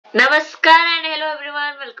ನಮಸ್ಕಾರ and hello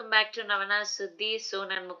everyone, welcome back to Navana'suddhi. So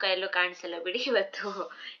ನನ್ನ ಮುಖ ಎಲ್ಲೂ ಕಾಣಿಸಲ್ಲ ಬಿಡಿ ಇವತ್ತು.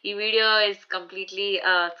 ಈ video is completely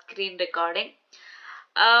screen recording.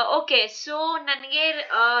 Okay, so ನನಗೆ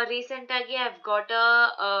ರೀಸೆಂಟ್ ಆಗಿ I got a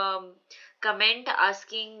comment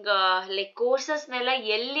asking like ಕೋರ್ಸಸ್ನೆಲ್ಲ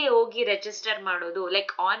ಎಲ್ಲಿ ಹೋಗಿ ರಿಜಿಸ್ಟರ್ ಮಾಡೋದು,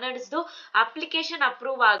 ಲೈಕ್ ಆನರ್ಸ್ದು ಅಪ್ಲಿಕೇಶನ್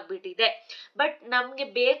ಅಪ್ರೂವ್ ಆಗ್ಬಿಟ್ಟಿದೆ, ಬಟ್ ನಮ್ಗೆ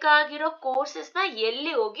ಬೇಕಾಗಿರೋ ಕೋರ್ಸಸ್ನ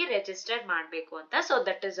ಎಲ್ಲಿ ಹೋಗಿ ರಿಜಿಸ್ಟರ್ ಮಾಡಬೇಕು ಅಂತ. So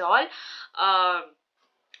that is all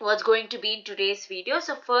what's going to be in today's video.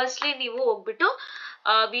 So firstly ನೀವು ಹೋಗ್ಬಿಟ್ಟು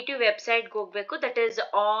VTU ವೆಬ್ಸೈಟ್ ಹೋಗ್ಬೇಕು, that is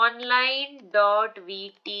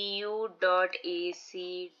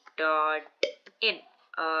online.vtu.ac.in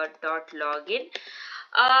 .login.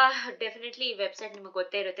 Definitely ಈ ವೆಬ್ಸೈಟ್ ನಿಮಗೆ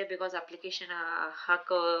ಗೊತ್ತೇ ಇರುತ್ತೆ, ಬಿಕಾಸ್ ಅಪ್ಲಿಕೇಶನ್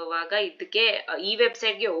ಹಾಕುವಾಗ ಇದಕ್ಕೆ ಈ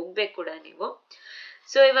ವೆಬ್ಸೈಟ್ಗೆ ಹೋಗ್ಬೇಕು ಕೂಡ ನೀವು.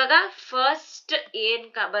 ಸೊ ಇವಾಗ ಫಸ್ಟ್ ಏನ್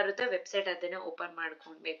ಬರುತ್ತೆ ವೆಬ್ಸೈಟ್ ಅದನ್ನ ಓಪನ್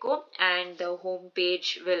ಮಾಡ್ಕೊಳ್ಬೇಕು and the home page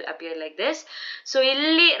will appear like this. So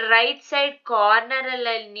ಇಲ್ಲಿ ರೈಟ್ ಸೈಡ್ ಕಾರ್ನರ್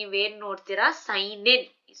ಅಲ್ಲಿ ನೀವೇನ್ ನೋಡ್ತೀರಾ, sign in.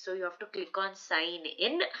 So you have to click on sign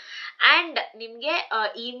in and ನಿಮ್ಗೆ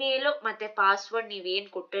ಇಮೇಲ್ ಮತ್ತೆ ಪಾಸ್ವರ್ಡ್ ನೀವೇನ್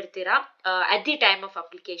ಕೊಟ್ಟಿರ್ತೀರಾ at the time of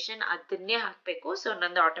application ಅದನ್ನೇ ಹಾಕ್ಬೇಕು. ಸೊ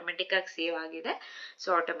ನಂದು ಆಟೋಮೆಟಿಕ್ ಆಗಿ ಸೇವ್ ಆಗಿದೆ, ಸೊ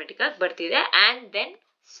ಆಟೋಮೆಟಿಕ್ ಆಗಿ ಬರ್ತಿದೆ ಅಂಡ್ ದೆನ್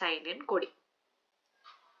ಸೈನ್ ಇನ್ ಕೊಡಿ.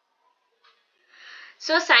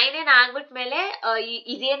 ಸೊ ಸೈನ್ ಇನ್ ಆಗ್ಬಿಟ್ಮೇಲೆ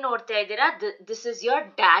ಇದೇನ್ ನೋಡ್ತಾ ಇದ್ದೀರಾ, this is your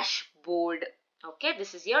dash board. Okay,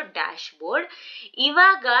 this is your dash board.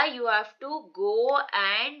 ಇವಾಗ you have to go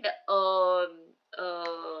and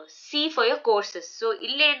C for your courses. So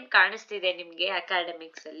ಇಲ್ಲೇನ್ ಕಾಣಿಸ್ತಿದೆ ನಿಮ್ಗೆ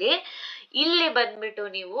ಅಕಾಡೆಮಿಕ್ಸ್ ಅಲ್ಲಿ, ಇಲ್ಲಿ ಬಂದ್ಬಿಟ್ಟು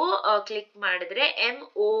ನೀವು ಕ್ಲಿಕ್ ಮಾಡಿದ್ರೆ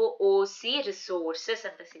MOOC ರಿಸೋರ್ಸಸ್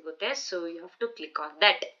ಅಂತ ಸಿಗುತ್ತೆ. So you have to click on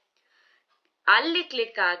that. ಅಲ್ಲಿ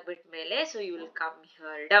click ಆಗ್ಬಿಟ್ಮೇಲೆ so you will come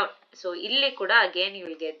here down. So ಇಲ್ಲಿ ಕೂಡ again you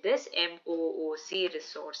will get this MOOC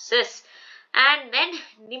resources and then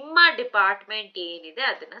ನಿಮ್ಮ ಡಿಪಾರ್ಟ್ಮೆಂಟ್ ಏನಿದೆ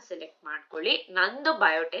ಅದನ್ನ ಸೆಲೆಕ್ಟ್ ಮಾಡ್ಕೊಳ್ಳಿ. ನಂದು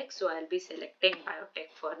biotech, so I will be selecting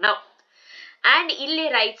biotech for now. And ಇಲ್ಲಿ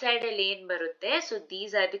right side ಅಲ್ಲಿ ಏನ್ ಬರುತ್ತೆ, so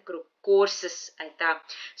these are the courses, ಆಯ್ತಾ.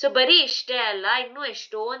 ಸೊ ಬರೀ ಇಷ್ಟೇ ಅಲ್ಲ, ಇನ್ನೂ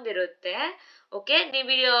ಎಷ್ಟೊಂದಿರುತ್ತೆ. ಓಕೆ,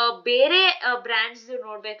 ನೀವು ಬೇರೆ ಬ್ರಾಂಡ್ಸ್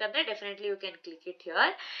ನೋಡ್ಬೇಕಂದ್ರೆ definitely you can click it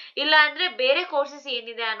here. ಇಲ್ಲ ಅಂದ್ರೆ ಬೇರೆ ಕೋರ್ಸಸ್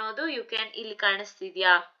ಏನಿದೆ ಅನ್ನೋದು ಯು ಕ್ಯಾನ್, ಇಲ್ಲಿ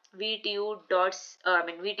ಕಾಣಿಸ್ತಿದ್ಯಾ VTU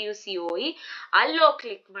VTU COE, ಅಲ್ಲೋ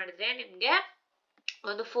ಕ್ಲಿಕ್ ಮಾಡಿದ್ರೆ ನಿಮ್ಗೆ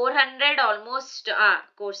ಒಂದು 400 ಆಲ್ಮೋಸ್ಟ್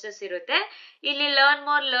ಕೋರ್ಸಸ್ ಇರುತ್ತೆ. ಇಲ್ಲಿ ಲರ್ನ್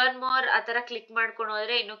ಮೋರ್ ಆ ತರ ಕ್ಲಿಕ್ ಮಾಡ್ಕೊಂಡು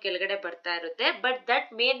ಹೋದ್ರೆ ಇನ್ನು ಕೆಳಗಡೆ ಬರ್ತಾ ಇರುತ್ತೆ, but that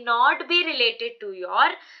may not be related to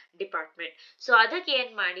your department. So ಅದಕ್ಕೆ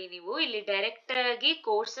ಏನ್ ಮಾಡಿ, ನೀವು ಇಲ್ಲಿ ಡೈರೆಕ್ಟ್ ಆಗಿ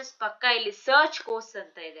ಕೋರ್ಸಸ್ ಪಕ್ಕ ಇಲ್ಲಿ ಸರ್ಚ್ ಕೋರ್ಸ್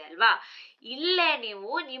ಅಂತ ಇದೆ ಅಲ್ವಾ, ಇಲ್ಲೇ ನೀವು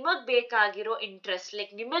ನಿಮಗ್ ಬೇಕಾಗಿರೋ ಇಂಟ್ರೆಸ್ಟ್,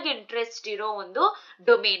 ಲೈಕ್ ನಿಮಗ್ ಇಂಟ್ರೆಸ್ಟ್ ಇರೋ ಒಂದು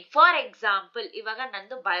ಡೊಮೇನ್. ಫಾರ್ ಎಕ್ಸಾಂಪಲ್ ಇವಾಗ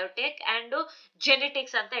ನಂದು ಬಯೋಟೆಕ್ ಅಂಡ್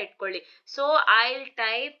ಜೆನೆಟಿಕ್ಸ್ ಅಂತ ಇಟ್ಕೊಳ್ಳಿ. So I will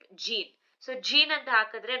type gene. So gene ಅಂತ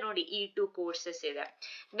ಹಾಕಿದ್ರೆ ನೋಡಿ ಈ 2 ಕೋರ್ಸಸ್ ಇದೆ.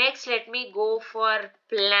 Next let me go for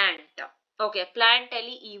plant. Okay, plant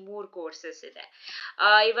ಅಲ್ಲಿ ಈ 3 ಕೋರ್ಸಸ್ ಇದೆ.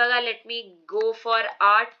 ಇವಾಗ let me go for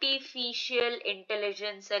artificial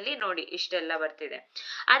intelligence ಅಲ್ಲಿ ನೋಡಿ ಇಷ್ಟೆಲ್ಲ ಬರ್ತಿದೆ.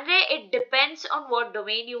 ಅಂದ್ರೆ it depends on what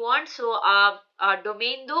domain you want. So ಆ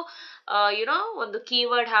ಡೊಮೇನ್ದು ಒಂದು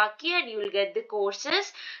keyword hockey and you will get the courses.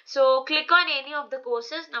 So click on any of the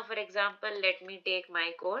courses. Now for example let me take my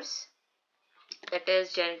course, that is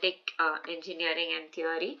genetic engineering and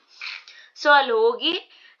theory. So ಅಲ್ಲಿ ಹೋಗಿ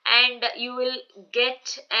and you will get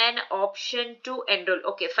an option to enroll.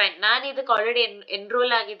 Okay fine, ನಾನು ಇದಕ್ಕೆ already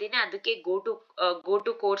enrol ಆಗಿದ್ದೀನಿ, ಅದಕ್ಕೆ go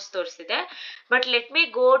to course ತೋರಿಸಿದೆ. but let me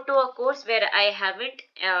go to a course where I haven't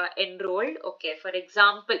enrolled. okay, for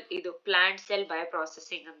example ಇದು plant cell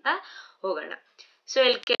bioprocessing ಅಂತ ಹೋಗೋಣ. So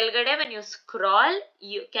ಇಲ್ಲಿ ಕೆಳಗಡೆ when you scroll,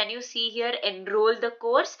 can you see here enroll the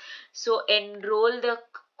course? so enroll the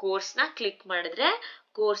course ನ click ಮಾಡಿದ್ರೆ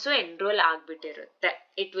course enrol ಆಗ್ಬಿಟ್ಟಿರುತ್ತೆ.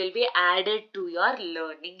 It will be added to your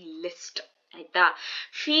learning list, ಆಯ್ತಾ.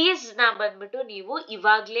 Fees ನ ಬಂದ್ಬಿಟ್ಟು ನೀವು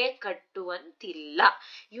ಇವಾಗ್ಲೇ ಕಟ್ಟುವಂತಿಲ್ಲ.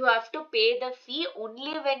 You have to pay the fee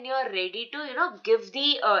only when you are ready to give the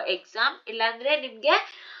exam. ಇಲ್ಲಾಂದ್ರೆ ನಿಮ್ಗೆ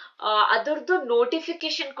ಅದರದ್ದು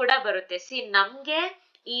ನೋಟಿಫಿಕೇಶನ್ ಕೂಡ ಬರುತ್ತೆ. ಸಿ ನಮ್ಗೆ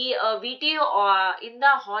ಈ VTU ಇಂದ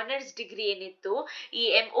ಹಾನರ್ಸ್ ಡಿಗ್ರಿ ಏನಿತ್ತು, ಈ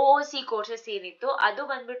MOOC ಕೋರ್ಸಸ್ ಏನಿತ್ತು, ಅದು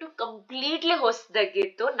ಬಂದ್ಬಿಟ್ಟು ಕಂಪ್ಲೀಟ್ಲಿ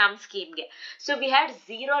ಹೊಸದಾಗಿತ್ತು ನಮ್ ಸ್ಕೀಮ್ಗೆ. So we had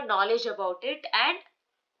zero knowledge about it and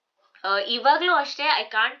ಇವಾಗ್ಲೂ ಅಷ್ಟೇ I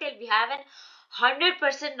can't tell we have an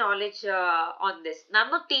 100% knowledge on this.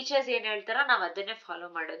 ನಮಗ್ ಟೀಚರ್ಸ್ ಏನ್ ಹೇಳ್ತಾರೋ ನಾವ್ ಅದನ್ನೇ ಫಾಲೋ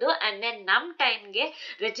ಮಾಡೋದು. ಅಂಡ್ ದೆನ್ ನಮ್ ಟೈಮ್ಗೆ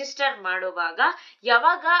ರಿಜಿಸ್ಟರ್ ಮಾಡುವಾಗ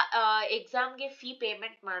ಯಾವಾಗ ಎಕ್ಸಾಮ್ಗೆ ಫೀ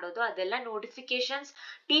ಪೇಮೆಂಟ್ ಮಾಡೋದು ಅದೆಲ್ಲ ನೋಟಿಫಿಕೇಶನ್ಸ್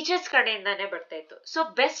ಟೀಚರ್ಸ್ ಕಡೆಯಿಂದಾನೇ ಬರ್ತಾ ಇತ್ತು. ಸೊ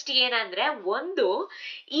ಬೆಸ್ಟ್ ಏನಂದ್ರೆ, ಒಂದು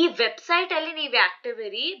ಈ ವೆಬ್ಸೈಟ್ ಅಲ್ಲಿ ನೀವು ಆಕ್ಟಿವ್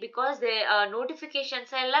ಇರಿ, ಬಿಕಾಸ್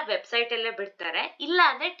ನೋಟಿಫಿಕೇಶನ್ಸ್ ಎಲ್ಲ ವೆಬ್ಸೈಟ್ ಅಲ್ಲೇ ಬಿಡ್ತಾರೆ. ಇಲ್ಲ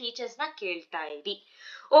ಅಂದ್ರೆ ಟೀಚರ್ಸ್ ನ ಕೇಳ್ತಾ ಇರಿ.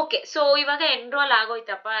 ಓಕೆ, ಸೊ ಇವಾಗ ಎನ್ರೋಲ್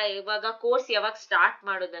ಆಗೋಯ್ತಪ್ಪ, ಇವಾಗ ಕೋರ್ಸ್ ಯಾವಾಗ ಸ್ಟಾರ್ಟ್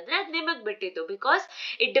ಮಾಡೋದಂದ್ರೆ ಅದು ನಿಮಗ್ ಬಿಟ್ಟಿದ್ದು, because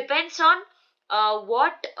it depends on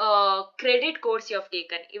what credit course you have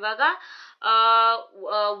taken. ಇವಾಗ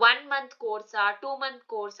 1 month ಕೋರ್ಸಾ, 2 month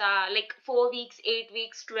ಕೋರ್ಸಾ, like 4 weeks, 8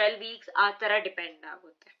 weeks, 12 weeks ಆ ತರ ಡಿಪೆಂಡ್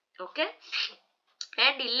ಆಗುತ್ತೆ. ಓಕೆ,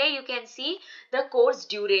 ಅಂಡ್ ಇಲ್ಲೇ you can see the course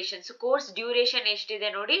duration. So course duration ಎಷ್ಟಿದೆ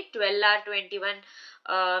ನೋಡಿ, 12 hours 21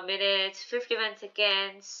 minutes 51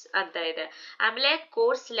 seconds ಅಂತ ಇದೆ. ಆಮೇಲೆ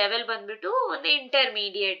ಕೋರ್ಸ್ ಲೆವೆಲ್ ಬಂದ್ಬಿಟ್ಟು ಒಂದು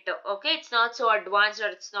intermediate. Okay, it's not so advanced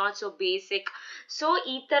R it's not so basic. So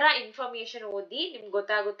ಈ ತರ ಇನ್ಫಾರ್ಮೇಶನ್ ಓದಿ ನಿಮ್ಗೆ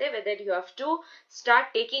ಗೊತ್ತಾಗುತ್ತೆ whether you have to start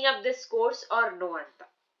taking up this course R no ಅಂತ.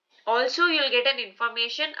 Also you will get an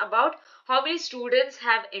information about how many students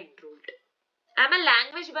have enrolled. ಆಮೇಲೆ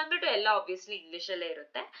language ಬಂದ್ಬಿಟ್ಟು ಎಲ್ಲ obviously English ಅಲ್ಲೇ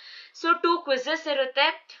ಇರುತ್ತೆ. ಸೊ 2 ಕ್ವಿಸಸ್ ಇರುತ್ತೆ,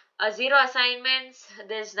 0 assignments,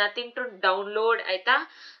 there is nothing to download ಆಯ್ತಾ.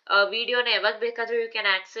 ವಿಡಿಯೋನ ಯಾವಾಗ ಬೇಕಾದ್ರೂ you can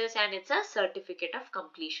access and it's a certificate of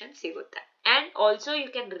completion ಸಿಗುತ್ತೆ. And also you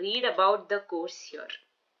can read about the course here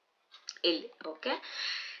ಇಲ್ಲಿ. ಓಕೆ,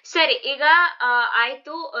 ಸರಿ, ಈಗ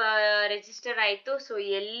ಆಯ್ತು, ರಿಜಿಸ್ಟರ್ ಆಯ್ತು. ಸೊ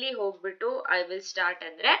ಎಲ್ಲಿ ಹೋಗ್ಬಿಟ್ಟು ಐ ವಿಲ್ ಸ್ಟಾರ್ಟ್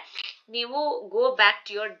ಅಂದ್ರೆ, ನೀವು go back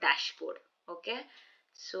to your dash board. Okay,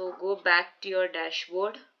 so go back to your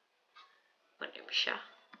dashboard. One ನಿಮಿಷ.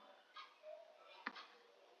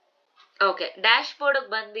 ಓಕೆ, ಡ್ಯಾಶ್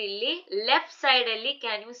ಬೋರ್ಡ್ ಬಂದು ಇಲ್ಲಿ ಲೆಫ್ಟ್ ಸೈಡ್ ಅಲ್ಲಿ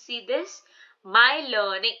can U see this my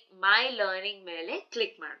learning ಮೇಲೆ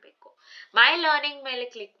ಕ್ಲಿಕ್ ಮಾಡಬೇಕು. ಮೈ ಲರ್ನಿಂಗ್ ಮೇಲೆ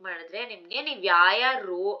click ಮಾಡಿದ್ರೆ ನಿಮ್ಗೆ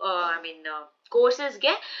ನೀವು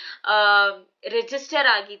ಕೋರ್ಸಸ್ಗೆ ರಿಜಿಸ್ಟರ್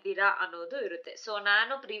ಆಗಿದ್ದೀರಾ ಅನ್ನೋದು ಇರುತ್ತೆ. ಸೊ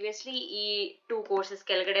ನಾನು ಪ್ರೀವಿಯಸ್ಲಿ ಈ 2 ಕೋರ್ಸಸ್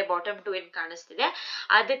ಕೆಳಗಡೆ ಬಾಟಮ್ 2 ಏನ್ ಕಾಣಿಸ್ತಿದೆ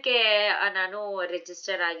ಅದಕ್ಕೆ ನಾನು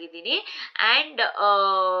ರಿಜಿಸ್ಟರ್ ಆಗಿದ್ದೀನಿ. ಅಂಡ್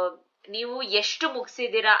ನೀವು ಎಷ್ಟು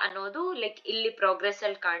ಮುಗಿಸಿದೀರಾ ಅನ್ನೋದು ಲೈಕ್ ಇಲ್ಲಿ ಪ್ರೋಗ್ರೆಸ್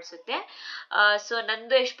ಅಲ್ಲಿ ಕಾಣಿಸುತ್ತೆ. ಸೊ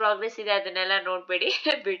ನಂದು ಎಷ್ಟು ಪ್ರೋಗ್ರೆಸ್ ಇದೆ ಅದನ್ನೆಲ್ಲ ನೋಡ್ಬೇಡಿ,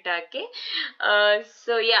 ಬಿಟ್ಟಾಕಿ.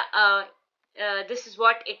 So yeah, this is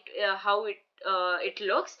what how it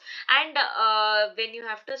looks. And when you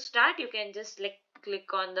have to start, you can just like click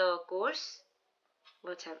on the course.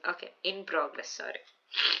 Okay, in progress, sorry.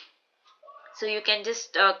 So you can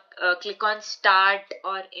just click on start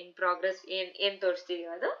or in progress in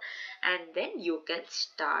ತೋರಿಸ್ತಿದೀವದು, and then you can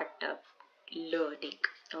start learning.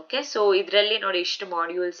 Okay, so ಇದ್ರಲ್ಲಿ ನೋಡಿ ಇಷ್ಟು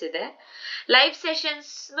modules ಇದೆ. Live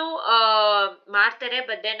sessions ಮಾಡ್ತಾರೆ,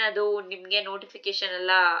 but then ಅದು ನಿಮ್ಗೆ notification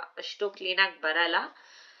ಎಲ್ಲ ಅಷ್ಟು clean ಆಗಿ ಬರಲ್ಲ.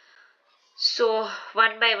 So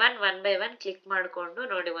one by one click ಮಾಡ್ಕೊಂಡು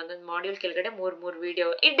ನೋಡಿ, ಒಂದೊಂದು ಮಾಡ್ಯೂಲ್ ಕೆಳಗಡೆ 3 video.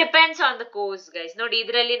 It depends on the course guys. ನೋಡಿ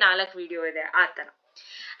ಇದ್ರಲ್ಲಿ 4 ವಿಡಿಯೋ ಇದೆ ಆ ತರ.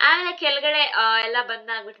 ಆಮೇಲೆ ಕೆಳಗಡೆ ಎಲ್ಲ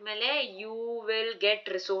ಬಂದಾಗ್ಬಿಟ್ಮೇಲೆ you will get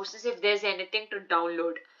resources if there is anything to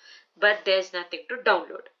download, but there is nothing to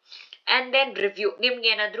download. And then review, ನಿಮ್ಗೆ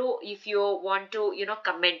ಏನಾದ್ರು if you want to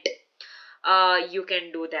comment, you can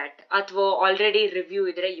do that. ಅಥವಾ ಆಲ್ರೆಡಿ ರಿವ್ಯೂ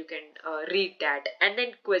ಇದ್ರೆ you can read that. And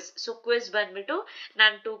then quiz. So quiz ಬಂದ್ಬಿಟ್ಟು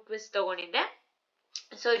ನಾನು 2 quiz ತಗೊಂಡಿದ್ದೆ.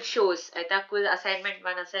 So it shows ಆಯ್ತಾ, quiz assignment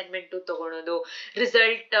 1 assignment 2 ತಗೊಳೋದು,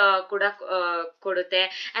 result ಕೂಡ ಕೊಡುತ್ತೆ.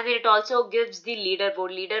 And it also gives the leader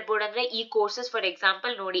board ಅಂದ್ರೆ ಈ ಕೋರ್ಸಸ್ ಫಾರ್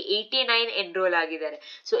ಎಕ್ಸಾಂಪಲ್ ನೋಡಿ 89 ಎನ್ರೋಲ್ ಆಗಿದ್ದಾರೆ.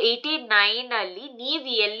 ಸೊ 89 ಅಲ್ಲಿ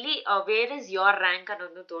ನೀವು ಎಲ್ಲಿ ವೇರ್ ಇಸ್ ಯೋರ್ ರ್ಯಾಂಕ್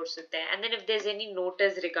ಅನ್ನೋದು ತೋರಿಸುತ್ತೆ. And then if there is any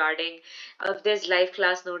notice regarding, if there is live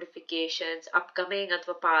class notifications upcoming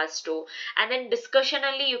ಅಥವಾ ಪಾಸ್ಟ್, ಅಂಡ್ ದೆನ್ ಡಿಸ್ಕಷನ್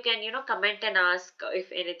ಅಲ್ಲಿ you can comment and ask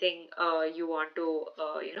if anything you want to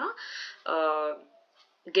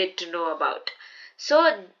get to know about. So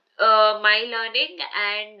my learning,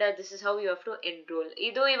 and this is how you have to enroll.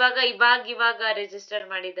 ಇದು ಇವಾಗ register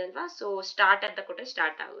ಮಾಡಿದಲ್ವಾ, so start ಅಂತ ಕೊಟ್ಟರೆ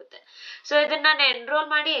start ಆಗುತ್ತೆ. So ಇದನ್ನ ನಾನು enrol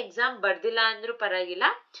ಮಾಡಿ exam ಬರ್ದಿಲ್ಲ ಅಂದ್ರೂ ಪರವಾಗಿಲ್ಲ,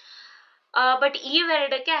 ಬಟ್ ಈ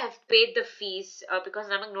ಎರಡಕ್ಕೆ I have paid the fees because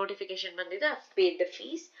ನಮಗೆ ನೋಟಿಫಿಕೇಶನ್ ಬಂದಿದೆ. I have paid the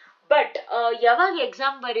fees. But ಯಾವಾಗ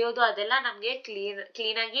ಎಕ್ಸಾಮ್ ಬರೆಯೋದು ಅದೆಲ್ಲ ನಮ್ಗೆ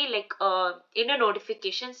ಕ್ಲೀನ್ ಆಗಿ ಲೈಕ್ ಇನ್ನೂ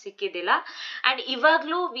ನೋಟಿಫಿಕೇಶನ್ ಸಿಕ್ಕಿದಿಲ್ಲ. ಅಂಡ್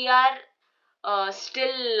ಇವಾಗ್ಲೂ we are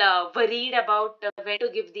still worried about when to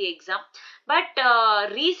give the exam. But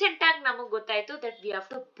recent ಆಗಿ ನಮಗೆ ಗೊತ್ತಾಯ್ತು that we have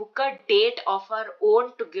to book a date of our own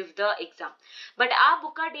to give the exam. But ಆ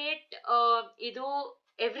book a date ಇದು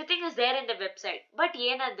everything is there in the website. But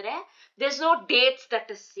ಏನಂದ್ರೆ there's no dates that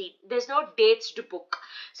is seen. There's no dates to book.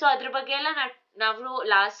 So ಅದ್ರ ಬಗ್ಗೆ ಎಲ್ಲ ನಾವು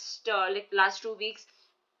last 2 weeks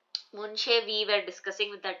ಮುಂಚೆ we were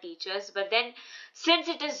discussing with our teachers. But then since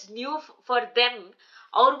it is new for them,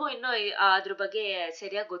 ಅವ್ರಿಗೂ ಇನ್ನೂ ಅದ್ರ ಬಗ್ಗೆ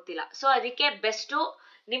ಸರಿಯಾಗಿ ಗೊತ್ತಿಲ್ಲ. ಸೊ ಅದಕ್ಕೆ ಬೆಸ್ಟು,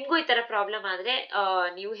 ನಿಮ್ಗೂ ಈ ತರ ಪ್ರಾಬ್ಲಮ್ ಆದ್ರೆ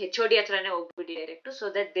ನೀವು HOD ಹತ್ರನೇ ಹೋಗ್ಬಿಡಿ direct, so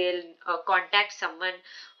that they will contact someone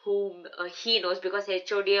whom he knows, because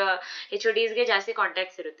HODsಗೆ ಜಾಸ್ತಿ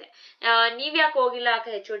ಕಾಂಟ್ಯಾಕ್ಟ್ಸ್ ಇರುತ್ತೆ. ನೀವ್ ಯಾಕೆ ಹೋಗಿಲ್ಲ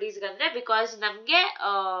HODsಗೆ ಅಂದ್ರೆ, ಬಿಕಾಸ್ ನಮ್ಗೆ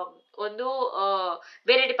ಒಂದು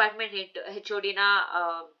ಬೇರೆ ಡಿಪಾರ್ಟ್ಮೆಂಟ್ HODನ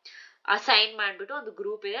ಅಸೈನ್ ಮಾಡ್ಬಿಟ್ಟು ಒಂದು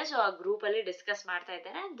ಗ್ರೂಪ್ ಇದೆ, ಸೊ ಆ ಗ್ರೂಪ್ ಅಲ್ಲಿ ಡಿಸ್ಕಸ್ ಮಾಡ್ತಾ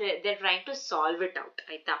ಇದ್ದಾರೆ, they trying to solve it out,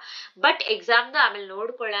 ಆಯ್ತಾ. ಬಟ್ ಎಕ್ಸಾಮ್ದು ಆಮೇಲೆ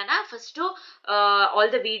ನೋಡ್ಕೊಳ್ಳೋಣ. ಫಸ್ಟು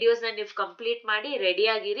ಆಲ್ ದ ವಿಡಿಯೋಸ್ ನೀವು ಕಂಪ್ಲೀಟ್ ಮಾಡಿ ರೆಡಿ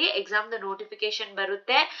ಆಗಿರಿ. ಎಕ್ಸಾಮ್ದು ನೋಟಿಫಿಕೇಶನ್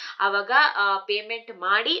ಬರುತ್ತೆ, ಅವಾಗ payment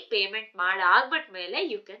ಮಾಡಾಗ್ಬಿಟ್ಮೇಲೆ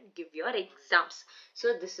you can give your exams. So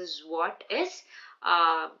this is what is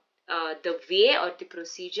the way or the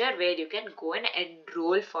procedure where you can go and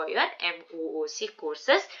enroll for your MOOC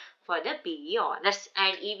courses for the BE Honors.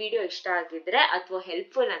 And ಈ video ಇಷ್ಟ ಆಗಿದ್ರೆ ಅಥವಾ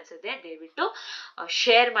helpful ಅನ್ಸುತ್ತೆ ದಯವಿಟ್ಟು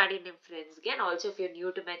share ಮಾಡಿ ನಿಮ್ಮ ಫ್ರೆಂಡ್ಸ್ಗೆ. And also if you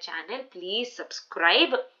new to my channel please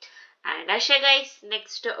subscribe. And ಅಷ್ಟೇ guys,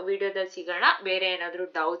 next ವಿಡಿಯೋದಲ್ಲಿ ಸಿಗೋಣ. ಬೇರೆ ಏನಾದರೂ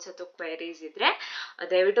ಡೌಟ್ಸ್ ಅಥವಾ ಕ್ವೈರೀಸ್ ಇದ್ರೆ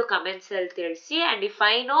ದಯವಿಟ್ಟು ಕಮೆಂಟ್ಸ್ ಅಲ್ಲಿ ತಿಳಿಸಿ. And if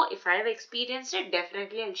I have experience it,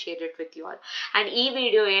 definitely I share it with you all. And ಈ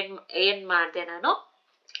ವಿಡಿಯೋ ಏನ್ ಮಾಡಿದೆ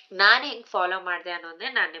ನಾನು ಹೆಂಗ್ ಫಾಲೋ ಮಾಡಿದೆ ಅನ್ನೋದೇ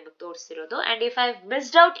ನಾನು ನಿಮಗೆ ತೋರಿಸಿರೋದು. And if I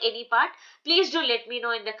missed out any part, please do let me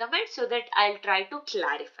no in the comment so that I'll try to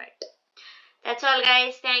clarify it. That's all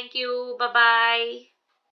guys. Thank you. Bye bye.